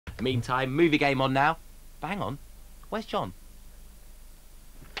Meantime, movie game on now. Bang on. Where's John?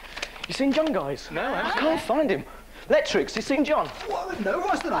 You seen John, guys? No, I can't find him. Electrics, you seen John? Well, no,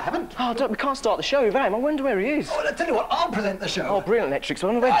 Royston, I haven't. Oh, we can't start the show without him. I wonder where he is. Oh, I'll tell you what, I'll present the show. Oh, brilliant, Electrics. I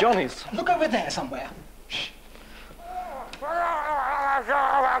wonder where John is. Look over there somewhere. Shh.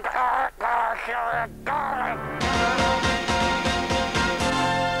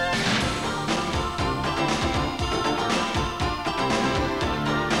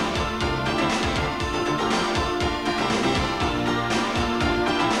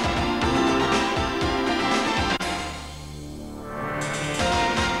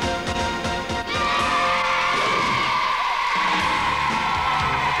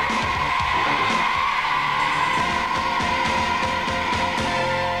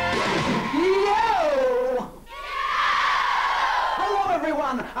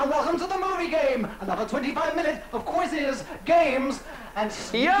 And welcome to the movie game. Another 25 minutes of quizzes, games, and...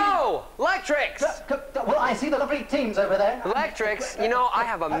 Yo! Electrics! Well, I see the lovely teams over there. Electrics, you know, I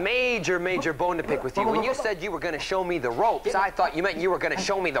have a major bone to pick with you. When you said you were going to show me the ropes, I thought you meant you were going to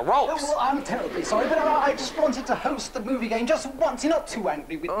show me the ropes. Well, I'm terribly sorry, but I just wanted to host the movie game just once. You're not too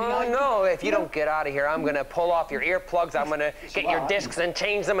angry with me. Oh, no. If you don't get out of here, I'm going to pull off your earplugs. I'm going to get your discs and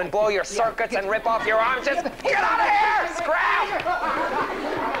change them and blow your circuits and rip off your arms. Just get out of here! Scrap!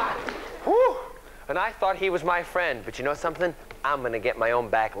 Whew. And I thought he was my friend, but you know something? I'm gonna get my own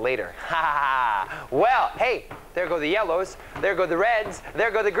back later. Ha ha ha! Well, hey, there go the yellows, there go the reds,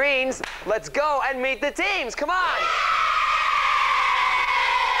 there go the greens. Let's go and meet the teams. Come on!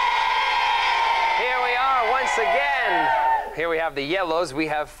 Here we are once again. Here we have the yellows. We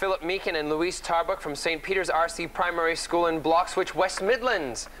have Philip Meakin and Louise Tarbuck from St. Peter's RC Primary School in Bloxwich, West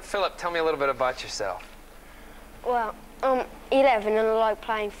Midlands. Philip, tell me a little bit about yourself. Well, I'm 11 and I like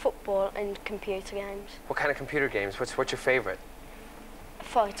playing football and computer games. What kind of computer games? What's your favorite?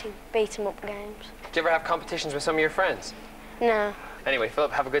 Fighting, beat-em-up games. Do you ever have competitions with some of your friends? No. Anyway,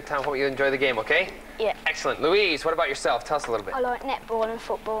 Philip, have a good time. Hope you enjoy the game, okay? Yeah. Excellent. Louise, what about yourself? Tell us a little bit. I like netball and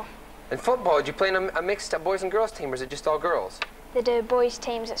football. And football, did you play in a mixed boys and girls team, or is it just all girls? They do boys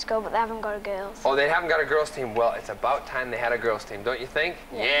teams at school, but they haven't got a girls. Oh, they haven't got a girls team. Well, it's about time they had a girls team, don't you think?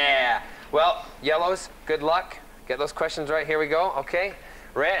 Yeah. Well, yellows, good luck. Get those questions right. Here we go. Okay.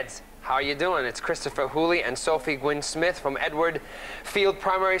 Reds, how are you doing? It's Christopher Hooley and Sophie Gwynn Smith from Edward Field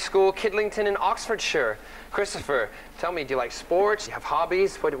Primary School, Kidlington in Oxfordshire. Christopher, tell me, do you like sports? Do you have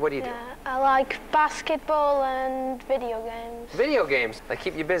hobbies? What do you do? I like basketball and video games. Video games. They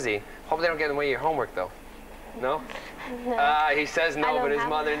keep you busy. Hope they don't get in the way of your homework, though. No? No. He says no, but his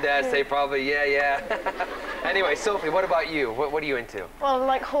mother and dad say probably yeah. Anyway, Sophie, what about you? What are you into? Well, I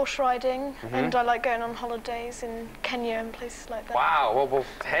like horse riding, and I like going on holidays in Kenya and places like that. Wow. Well,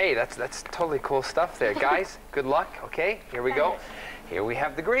 hey, that's totally cool stuff there. Guys, good luck, okay? Here we go. Here we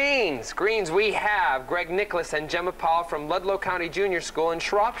have the greens. Greens, we have Greg Nicholas and Gemma Powell from Ludlow County Junior School in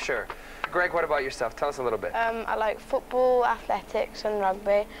Shropshire. Greg, what about yourself? Tell us a little bit. I like football, athletics, and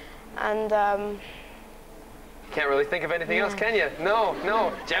rugby, and Can't really think of anything else, can you? No.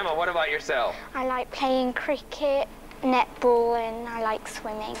 Gemma, what about yourself? I like playing cricket, netball, and I like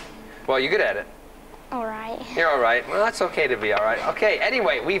swimming. Well, you're good at it. All right. You're all right. Well, that's okay to be all right. Okay,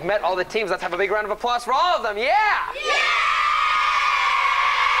 anyway, we've met all the teams. Let's have a big round of applause for all of them. Yeah!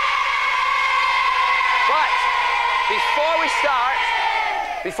 But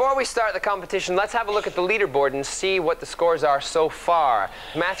before we start the competition, let's have a look at the leaderboard and see what the scores are so far.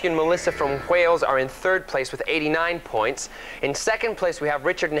 Matthew and Melissa from Wales are in third place with 89 points. In second place, we have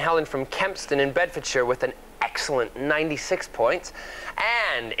Richard and Helen from Kempston in Bedfordshire with an excellent 96 points.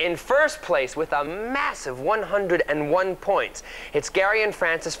 And in first place with a massive 101 points, it's Gary and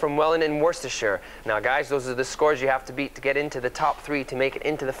Francis from Welland in Worcestershire. Now, guys, those are the scores you have to beat to get into the top 3 to make it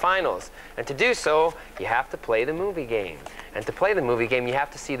into the finals. And to do so, you have to play the movie game. And to play the movie game, you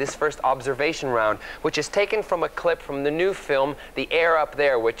have to see this first observation round, which is taken from a clip from the new film, The Air Up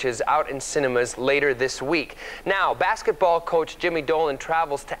There, which is out in cinemas later this week. Now, basketball coach Jimmy Dolan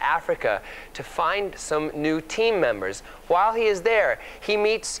travels to Africa to find some new team members. While he is there, he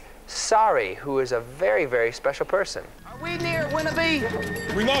meets Sari, who is a very, very special person. Are we near Winnaby?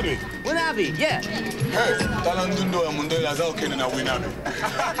 Winnaby? Winnaby, yeah.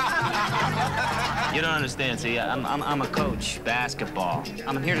 You don't understand, see, I'm a coach, basketball.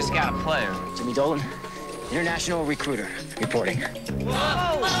 I'm here to scout a player. Jimmy Dolan, international recruiter, reporting.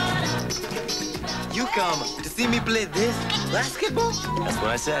 Whoa! You come to see me play this basketball? That's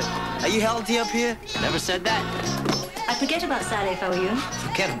what I said. Are you healthy up here? Never said that. I forget about Sari if I were you.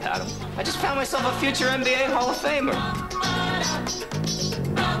 Forget about him. I just found myself a future NBA Hall of Famer.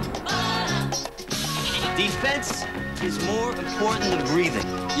 Defense is more important than breathing.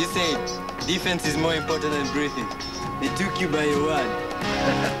 You say defense is more important than breathing. They took you by your word.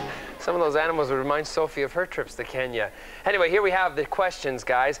 Some of those animals would remind Sophie of her trips to Kenya. Anyway, here we have the questions,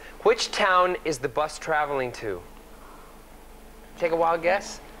 guys. Which town is the bus traveling to? Take a wild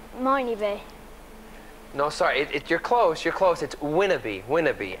guess. Miney. No, sorry, you're close, you're close. It's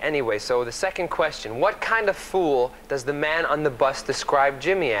Winnipeg. Anyway, so the second question. What kind of fool does the man on the bus describe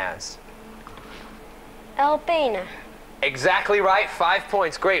Jimmy as? Albina. Exactly right, 5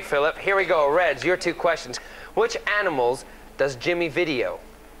 points. Great, Philip. Here we go, Reds, your two questions. Which animals does Jimmy video?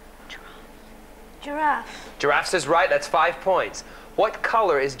 Giraffe. Giraffes is right, that's 5 points. What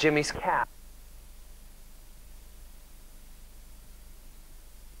color is Jimmy's cap?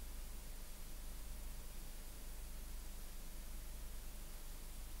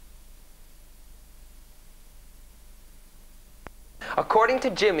 According to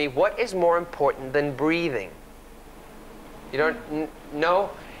Jimmy, what is more important than breathing? You don't know?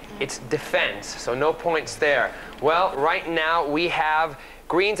 It's defense, so no points there. Well, right now we have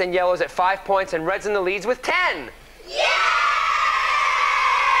greens and yellows at 5 points and reds in the leads with 10. Yeah!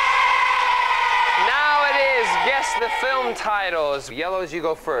 Now it is guess the film titles. Yellows, you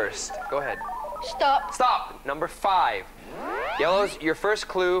go first. Go ahead. Stop. Stop. Number 5. Yellows, your first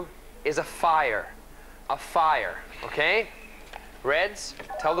clue is a fire. A fire, okay? Reds,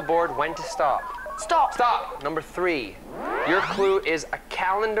 tell the board when to stop. Stop. Stop. Number 3. Your clue is a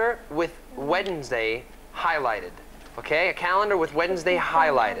calendar with Wednesday highlighted. Okay? A calendar with Wednesday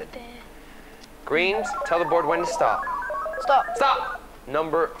highlighted. Greens, tell the board when to stop. Stop. Stop.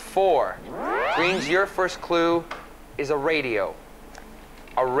 Number 4. Greens, your first clue is a radio.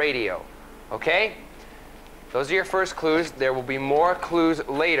 A radio. Okay? Those are your first clues. There will be more clues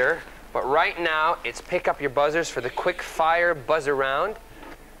later. But right now, it's pick up your buzzers for the quick fire buzzer round.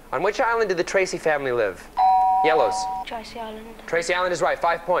 On which island did the Tracy family live? Yellows. Tracy Island. Tracy Island is right,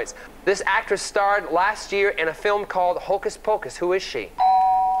 5 points. This actress starred last year in a film called Hocus Pocus. Who is she?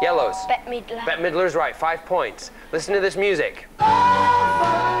 Yellows. Bette Midler. Bette Midler is right, 5 points. Listen to this music.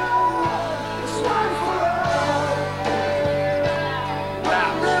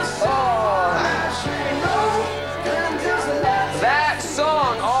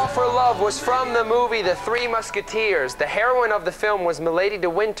 Was from the movie The Three Musketeers. The heroine of the film was Milady de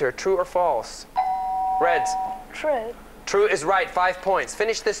Winter. True or false? Reds. True. True is right, 5 points.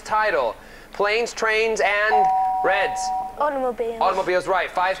 Finish this title. Planes, trains, and reds. Automobiles. Automobiles, right,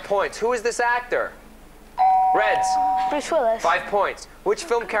 5 points. Who is this actor? Reds. Bruce Willis. 5 points. Which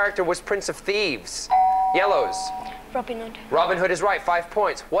film character was Prince of Thieves? Yellows. Robin Hood. Robin Hood is right, 5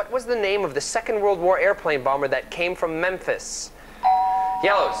 points. What was the name of the Second World War airplane bomber that came from Memphis?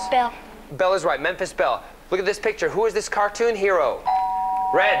 Yellows. Bell. Bell is right, Memphis Bell. Look at this picture. Who is this cartoon hero?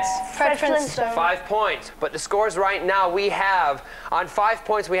 Reds. Fred Flintstone. 5 points. But the scores right now we have, on 5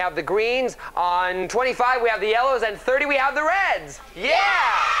 points we have the greens, on 25 we have the yellows, and 30 we have the reds. Yeah!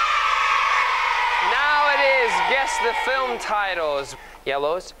 Now it is guess the film titles.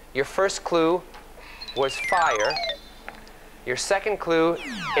 Yellows, your first clue was fire. Your second clue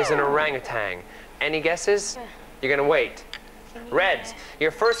is an orangutan. Any guesses? You're gonna wait. Reds, your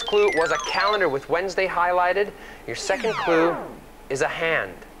first clue was a calendar with Wednesday highlighted. Your second clue is a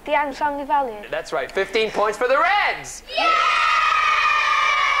hand. The Unsung Valiant. That's right, 15 points for the Reds! Yeah!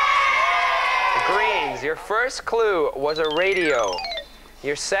 Greens, your first clue was a radio.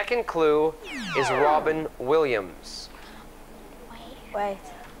 Your second clue is Robin Williams. Wait.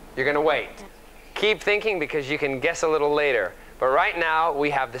 You're gonna wait. Keep thinking because you can guess a little later. But right now, we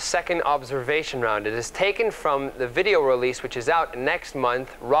have the second observation round. It is taken from the video release, which is out next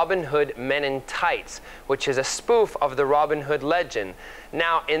month, Robin Hood Men in Tights, which is a spoof of the Robin Hood legend.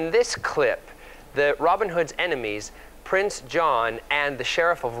 Now, in this clip, the Robin Hood's enemies, Prince John and the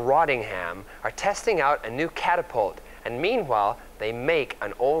Sheriff of Rottingham, are testing out a new catapult. And meanwhile, they make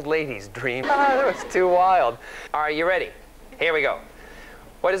an old lady's dream. That was too wild. All right, you ready? Here we go.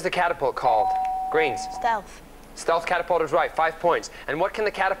 What is the catapult called? Greens. Stealth. Stealth catapult is right, 5 points. And what can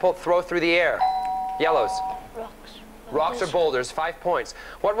the catapult throw through the air? Yellows. Rocks. Rocks or boulders, 5 points.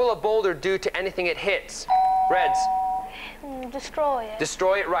 What will a boulder do to anything it hits? Reds. Destroy it.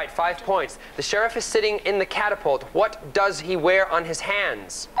 Destroy it, right, 5 points. The sheriff is sitting in the catapult. What does he wear on his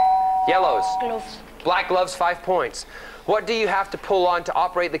hands? Yellows. Gloves. Black gloves, 5 points. What do you have to pull on to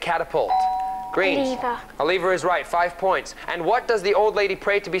operate the catapult? Greens. A lever. A lever is right, 5 points. And what does the old lady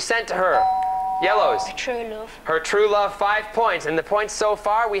pray to be sent to her? Yellows. True love. Her true love, 5 points. And the points so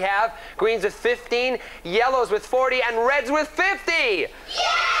far we have greens with 15, yellows with 40, and reds with 50. Yeah!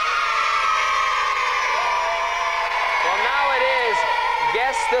 Well, now it is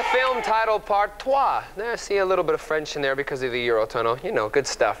guess the film title part trois. There, see a little bit of French in there because of the Eurotunnel. You know, good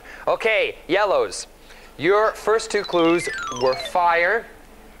stuff. Okay, yellows. Your first two clues were fire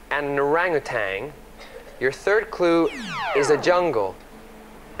and an orangutan. Your third clue is a jungle.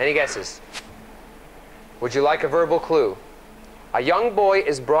 Any guesses? Would you like a verbal clue? A young boy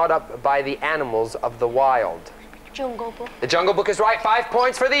is brought up by the animals of the wild. Jungle Book. The Jungle Book is right. 5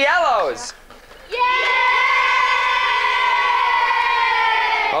 points for the yellows.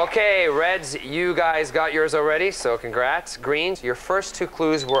 Okay, Reds, you guys got yours already, so congrats. Greens, your first two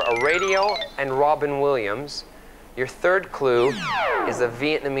clues were a radio and Robin Williams. Your third clue is a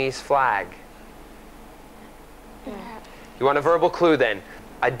Vietnamese flag. You want a verbal clue then?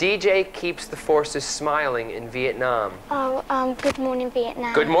 A DJ keeps the forces smiling in Vietnam. Oh, Good Morning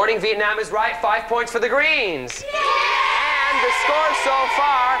Vietnam. Good Morning Vietnam is right. 5 points for the Greens. And the score so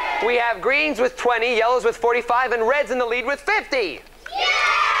far, we have Greens with 20, yellows with 45, and Reds in the lead with 50.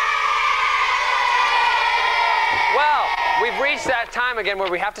 Well, we've reached that time again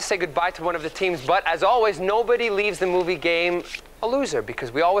where we have to say goodbye to one of the teams, but as always, nobody leaves the movie game a loser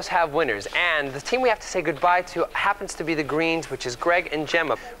because we always have winners. And the team we have to say goodbye to happens to be the Greens, which is Greg and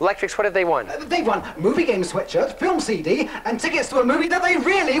Gemma. Electrics, what have they won? They've won movie game sweatshirt, film CD, and tickets to a movie that they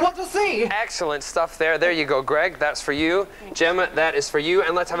really want to see. Excellent stuff there. There you go, Greg. That's for you. Gemma, that is for you.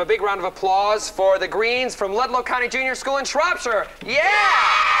 And let's have a big round of applause for the Greens from Ludlow County Junior School in Shropshire. Yeah!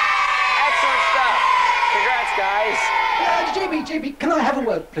 Excellent stuff. Congrats, guys. JB, can I have a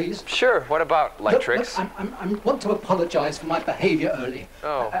word, please? Sure. What about Electrics? Look, I want to apologise for my behaviour early.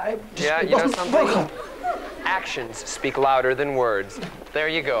 Oh, yeah, you know something? Actions speak louder than words. There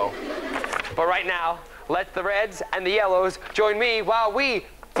you go. But right now, let the Reds and the Yellows join me while we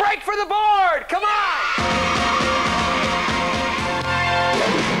break for the board. Come on!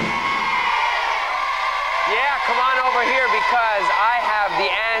 Yeah, come on over here because I have the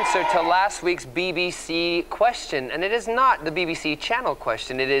answer to last week's BBC question. And it is not the BBC channel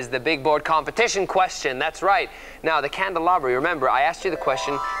question, it is the big board competition question. That's right. Now, the candelabra, remember, I asked you the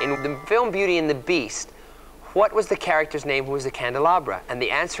question in the film Beauty and the Beast. What was the character's name who was the candelabra? And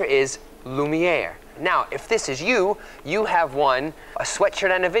the answer is Lumiere. Now, if this is you, you have won a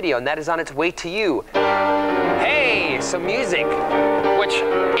sweatshirt and a video, and that is on its way to you. Hey, some music, which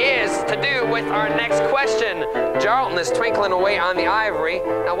is to do with our next question. Charlton is twinkling away on the ivory.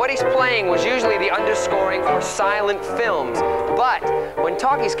 Now, what he's playing was usually the underscoring for silent films, but when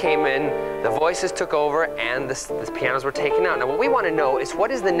talkies came in, the voices took over and the pianos were taken out. Now, what we want to know is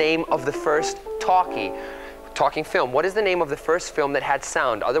what is the name of the first talking film? What is the name of the first film that had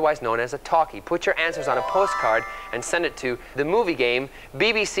sound, otherwise known as a talkie? Put your answers on a postcard and send it to The Movie Game,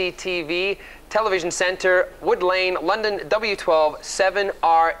 BBC TV, Television Centre, Wood Lane, London, W12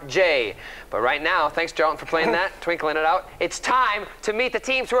 7RJ. But right now, thanks Charlton for playing that, twinkling it out, it's time to meet the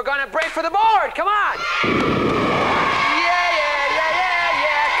teams who are going to break for the board. Come on!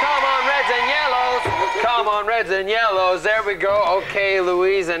 Come on, Reds and Yellows. Come on, Reds and Yellows. There we go. Okay,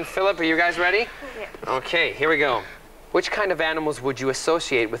 Louise and Philip, are you guys ready? Yeah. Okay, here we go. Which kind of animals would you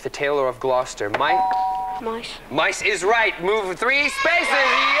associate with the Tailor of Gloucester? Mice? Mice is right. Move 3 spaces.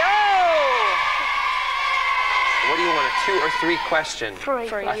 Yo! What do you want, a 2 or 3 question? 3.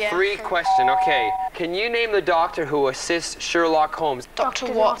 A 3 question, okay. Can you name the doctor who assists Sherlock Holmes?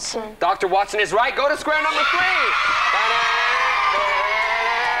 Dr. Watson. Dr. Watson is right. Go to square number 3.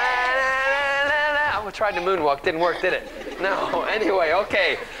 Oh, I tried to moonwalk. Didn't work, did it? No. Anyway,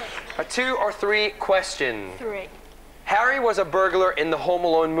 okay. A 2 or 3 question. 3. Harry was a burglar in the Home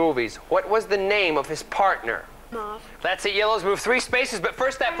Alone movies. What was the name of his partner? Marv. That's it, Yellows. Move 3 spaces, but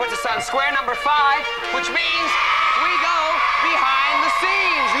first that puts us on square number 5, which means we go behind the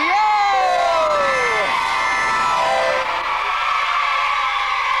scenes. Yo!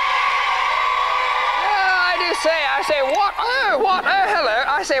 Hello.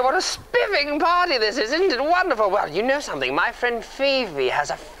 I say, what a spiffing party this is, isn't it wonderful? Well, you know something, my friend Phoebe has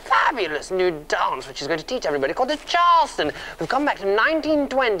a fabulous new dance which she's going to teach everybody called the Charleston. We've come back to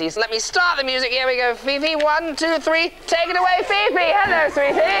 1920s. Let me start the music. Here we go, Phoebe. 1, 2, 3. Take it away, Phoebe. Hello,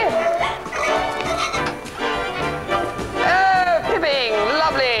 sweetie. Oh, pipping.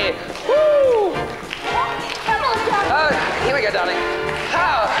 Lovely. Woo. Oh, here we go, darling.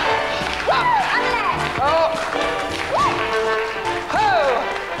 Oh.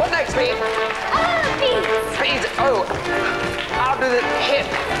 What next, Pete? Pete. Oh. I'll do the hip.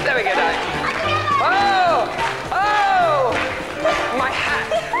 There we go, darling. Oh. My hat.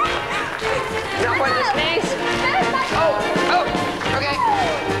 Now point the knees. Oh. Okay.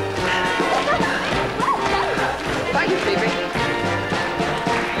 Thank you, Phoebe.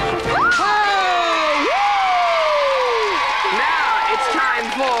 Oh. Woo! Now it's time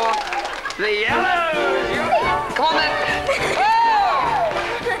for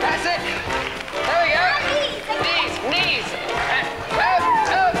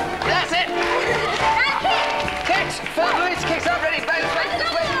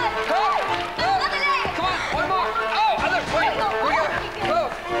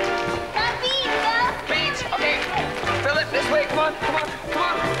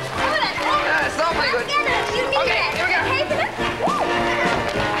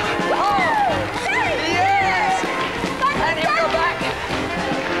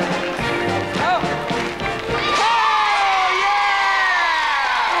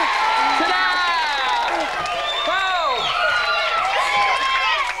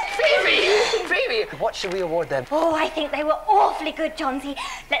should we award them? Oh, I think they were awfully good, Johnsy.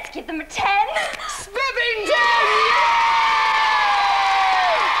 Let's give them a 10. Spiffing 10!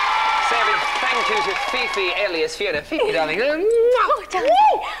 Saving thank yous with Fifi, alias Fiona. Fifi, darling. Oh, Johnsy.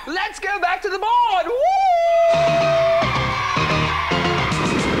 Let's go back to the board. Woo!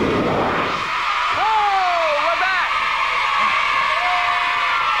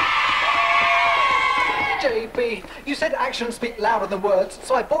 JB, you said actions speak louder than words,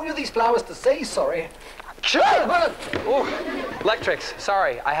 so I bought you these flowers to say sorry. Oh, Electrics,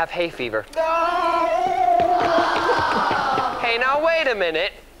 sorry, I have hay fever. Hey, now wait a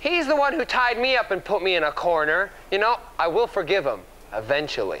minute. He's the one who tied me up and put me in a corner. You know, I will forgive him,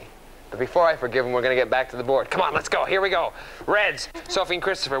 eventually. But before I forgive him, we're gonna get back to the board. Come on, let's go, here we go. Reds, Sophie and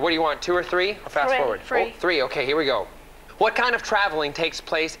Christopher, what do you want, 2 or 3? Or fast forward? 3. Oh, 3, okay, here we go. What kind of traveling takes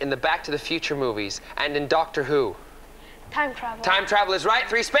place in the Back to the Future movies and in Doctor Who? Time travel. Time travel is right.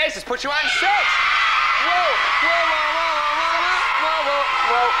 3 spaces. Put you on 6. Whoa, whoa, whoa, whoa, whoa,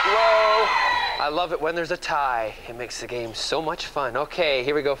 whoa, whoa. I love it when there's a tie. It makes the game so much fun. Okay,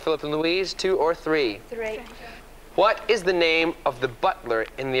 here we go. Philip and Louise, 2 or 3? 3. What is the name of the butler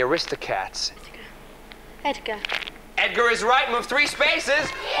in the Aristocats? Edgar. Edgar is right. Move 3 spaces,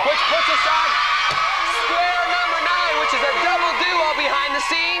 which puts us on square number 9, which is a double duo behind the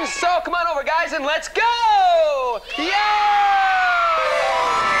scenes. So come on over, guys, and let's go!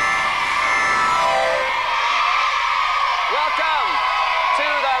 Welcome to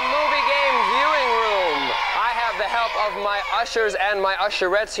the movie game viewing room. I have the help of my ushers and my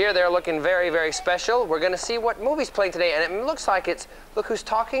usherettes here. They're looking very, very special. We're gonna see what movie's playing today, and it looks like it's Look Who's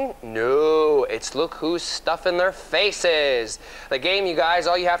Talking? No, it's Look Who's Stuffing Their Faces. The game, you guys,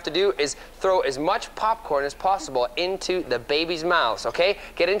 all you have to do is throw as much popcorn as possible into the baby's mouths, okay?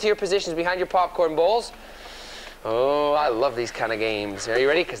 Get into your positions behind your popcorn bowls. Oh, I love these kind of games. Are you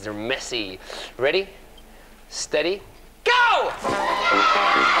ready? Because they're messy. Ready? Steady, go!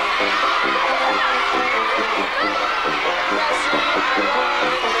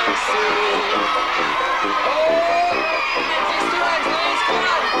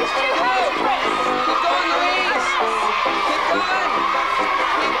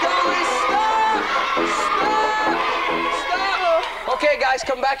 Okay, guys,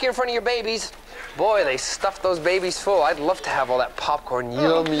 come back here in front of your babies. Boy, they stuffed those babies full. I'd love to have all that popcorn.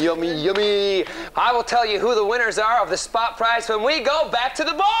 Yummy, yummy, yummy. I will tell you who the winners are of the spot prize when we go back to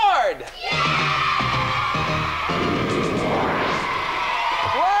the board.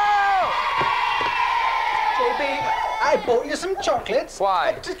 Whoa! JB, I bought you some chocolates.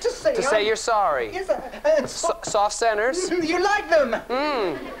 Why? To say To say you're sorry. Yes, Soft centers? you like them.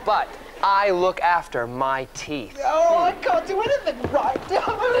 But I look after my teeth. Oh, I can't do anything right.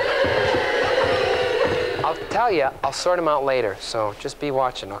 I'll tell you, I'll sort them out later, so just be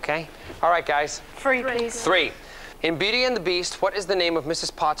watching, okay? All right, guys. 3, please. 3. In Beauty and the Beast, what is the name of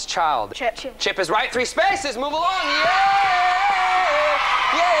Mrs. Potts' child? Chip. Chip is right. 3 spaces. Move along. Yeah!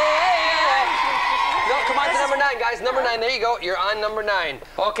 Yeah! No, come on to number 9, guys. Number 9. There you go. You're on number 9.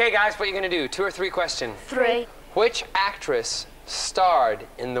 Okay, guys, what are you going to do? 2 or 3 question. 3. Which actress starred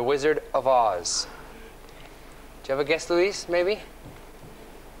in The Wizard of Oz? Do you have a guess, Louise, maybe?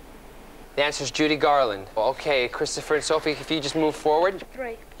 The answer is Judy Garland. Okay, Christopher and Sophie, if you just move forward.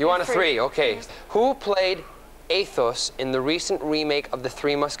 3. You want a 3? Okay. Who played Athos in the recent remake of The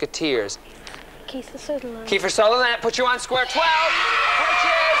Three Musketeers? Kiefer Sutherland. Kiefer Sutherland, that puts you on square 12, which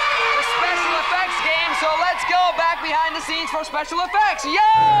is the special effects game. So let's go back behind the scenes for special effects. Yo!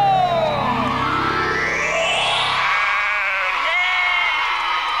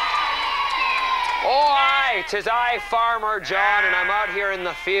 Alright, 'tis I, Farmer John, and I'm out here in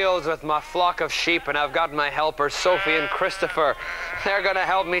the fields with my flock of sheep, and I've got my helpers, Sophie and Christopher. They're gonna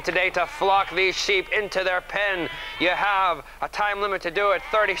help me today to flock these sheep into their pen. You have a time limit to do it,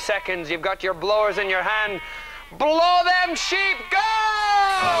 30 seconds. You've got your blowers in your hand. Blow them sheep, go!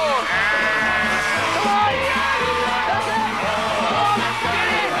 Come on! That's it!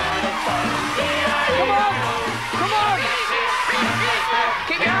 Come on! Come on!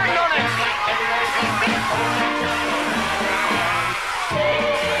 Keep your hand on it!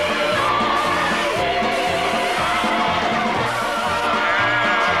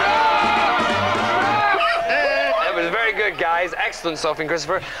 That was very good, guys. Excellent, Sophie and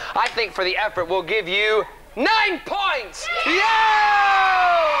Christopher. I think for the effort, we'll give you 9 points!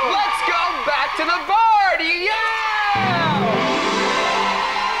 Yeah! Let's go back to the board! Yeah!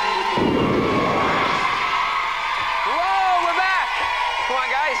 Whoa, we're back! Come on,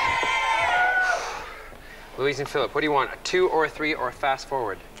 guys. Louise and Philip, what do you want? A 2 or a 3 or a fast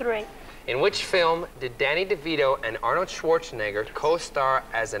forward? 3. In which film did Danny DeVito and Arnold Schwarzenegger co-star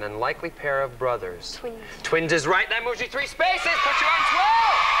as an unlikely pair of brothers? Twins. Twins is right. That moves you 3 spaces. Put you on 12.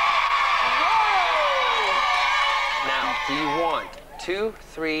 Whoa! Now, do you want 2,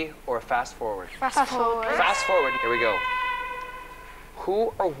 3, or fast forward? Fast forward. Fast forward. Here we go.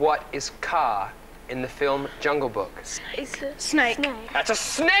 Who or what is Kaa in the film Jungle Book? It's a snake. That's a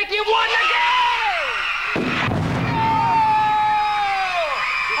snake. You won the game!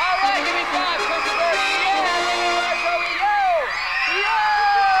 All right, give me 5, Christopher. Yeah, that's where we go. Yo!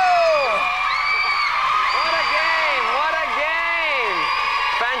 What a game, what a game.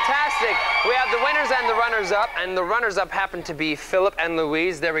 Fantastic. We have the winners and the runners-up, and the runners-up happen to be Philip and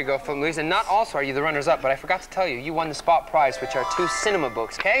Louise. There we go, Philip and Louise. And not also are you the runners-up, but I forgot to tell you, you won the spot prize, which are 2 cinema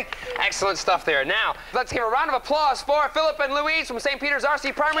books, okay? Excellent stuff there. Now, let's give a round of applause for Philip and Louise from St. Peter's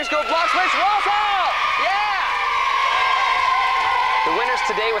RC Primary School, Bloxwich, Walsall! Yeah! The winners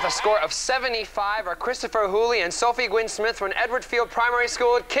today with a score of 75 are Christopher Hooley and Sophie Gwynn Smith from Edward Field Primary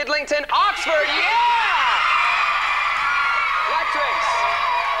School at Kidlington, Oxford. Yeah! Electrics.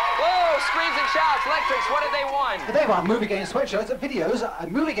 Whoa, screams and shouts. Electrics, what did they won? They won movie game sweatshirts, videos, a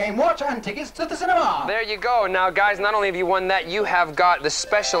movie game watch, and tickets to the cinema. There you go. Now, guys, not only have you won that, you have got the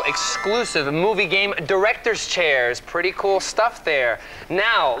special exclusive movie game director's chairs. Pretty cool stuff there.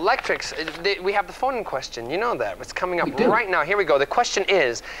 Now, Electrics, we have the phone-in question. You know that. It's coming up right now. Here we go. The question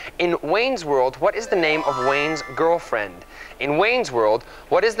is, in Wayne's World, what is the name of Wayne's girlfriend? In Wayne's World,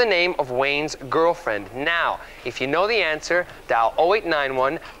 what is the name of Wayne's girlfriend? Now, if you know the answer, dial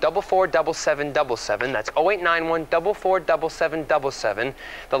 0891 447777. That's 0891 447777.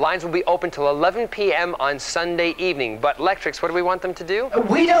 The lines will be open till 11 p.m. on Sunday evening. But Electrics, what do we want them to do?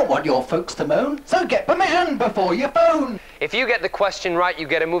 We don't want your folks to moan, so get permission before you phone. If you get the question right, you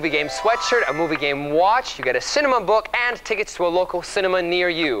get a movie game sweatshirt, a movie game watch, you get a cinema book, and tickets to a local cinema near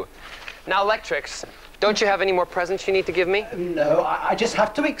you. Now, Electrics, don't you have any more presents you need to give me? No, I just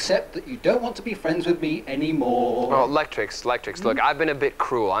have to accept that you don't want to be friends with me anymore. Oh, Electrics, look, I've been a bit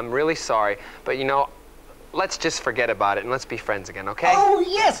cruel. I'm really sorry. But, you know, let's just forget about it and let's be friends again, okay? Oh,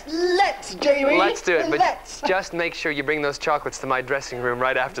 yes, let's, Jamie. Let's do it, but just make sure you bring those chocolates to my dressing room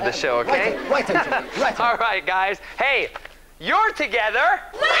right after the show, okay? Right, right. All right, guys. Hey, you're together.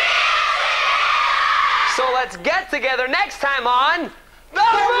 So let's get together next time on The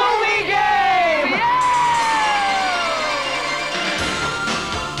Movie Game! Yeah!